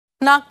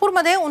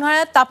नागपूरमध्ये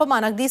उन्हाळ्यात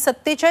तापमान अगदी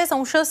 47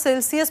 अंश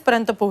सेल्सिअस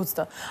पर्यंत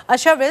पोहोचतं।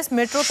 अशा वेळेस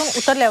मेट्रोतून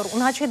उतरल्यावर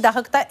उन्हाची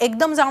दाहकता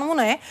एकदम जाणवू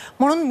नये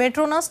म्हणून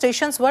मेट्रोनं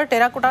स्टेशन्सवर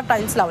टेराकोटा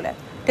टाइल्स लावल्यात।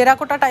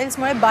 टेराकोटा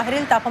टाइल्समुळे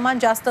बाहेरील तापमान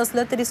जास्त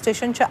असलं तरी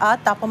स्टेशनच्या आत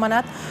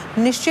तापमानात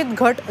निश्चित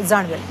घट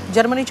जाणवेल।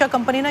 जर्मनीच्या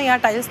कंपनीनं या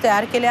टाइल्स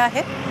तयार केल्या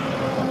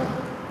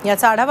आहेत।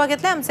 याचा आढावा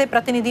घेतलाय आमचे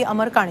प्रतिनिधी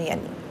अमर काणे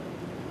यांनी।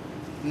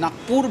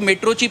 नागपूर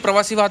मेट्रोची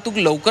प्रवासी वाहतूक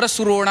लवकरच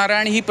सुरू होणार आहे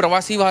आणि ही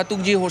प्रवासी वाहतूक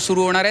जी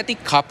सुरू होणार आहे ती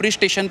खापरी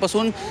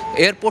स्टेशनपासून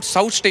एअरपोर्ट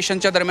साऊथ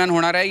स्टेशनच्या दरम्यान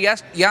होणार आहे।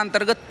 या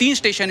अंतर्गत 3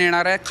 स्टेशन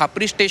येणार आहे,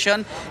 Khapri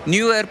station,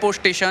 new airport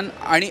station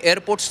आणि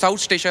एअरपोर्ट साऊथ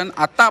स्टेशन।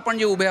 आता आपण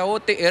जे उभे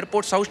आहोत ते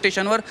एअरपोर्ट साऊथ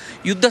स्टेशनवर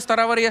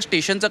युद्धस्तरावर या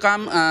स्टेशनचं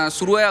काम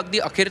सुरू आहे। अगदी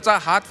अखेरचा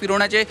हात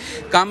फिरवण्याचे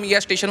काम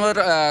या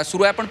स्टेशनवर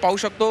सुरू आहे। आपण पाहू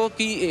शकतो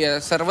की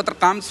सर्वत्र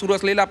काम सुरू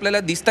असलेलं आपल्याला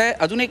दिसतंय।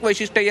 अजून एक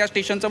वैशिष्ट्य या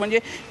स्टेशनचं म्हणजे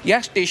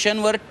या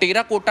स्टेशनवर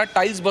टेराकोटा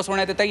टाइल्स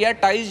बसवण्यात येतात। या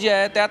टाइल्स जे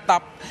आहे त्या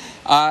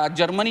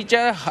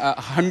जर्मनीच्या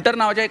हंटर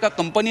नावाच्या एका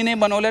कंपनीने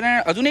बनवलेलं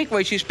आहे। अजून एक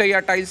वैशिष्ट्य या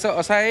टाइल्सचं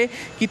असं आहे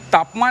की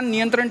तापमान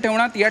नियंत्रण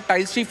ठेवण्यात या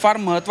टाइल्सची फार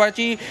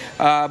महत्त्वाची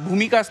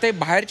भूमिका असते।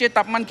 बाहेरचे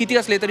तापमान किती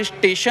असले तरी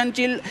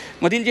स्टेशनची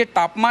मधील जे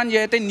तापमान जे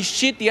आहे ते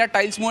निश्चित या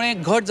टाइल्समुळे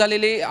घट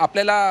झालेले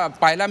आपल्याला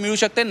पाहायला मिळू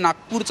शकते।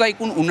 नागपूरचा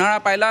एकूण उन्हाळा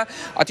पाहायला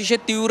अतिशय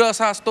तीव्र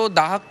असा असतो,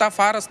 दाहकता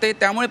फार असते।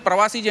 त्यामुळे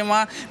प्रवासी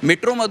जेव्हा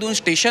मेट्रोमधून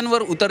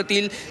स्टेशनवर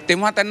उतरतील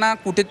तेव्हा त्यांना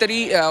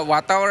कुठेतरी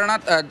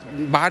वातावरणात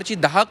बाहेरची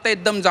दाहकता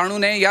एकदम जाणू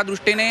नये या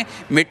दृष्टीने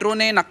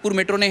नागपूर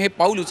मेट्रोने हे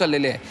पाऊल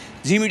उचललेले आहे।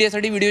 झी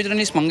मीडियासाठी व्हिडिओ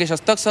जर्नलिस्ट मंगेश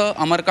हस्तकसह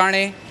अमर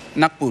काणे,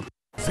 नागपूर।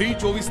 झी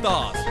 24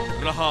 तास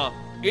रहा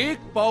एक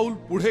पाऊल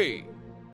पुढे।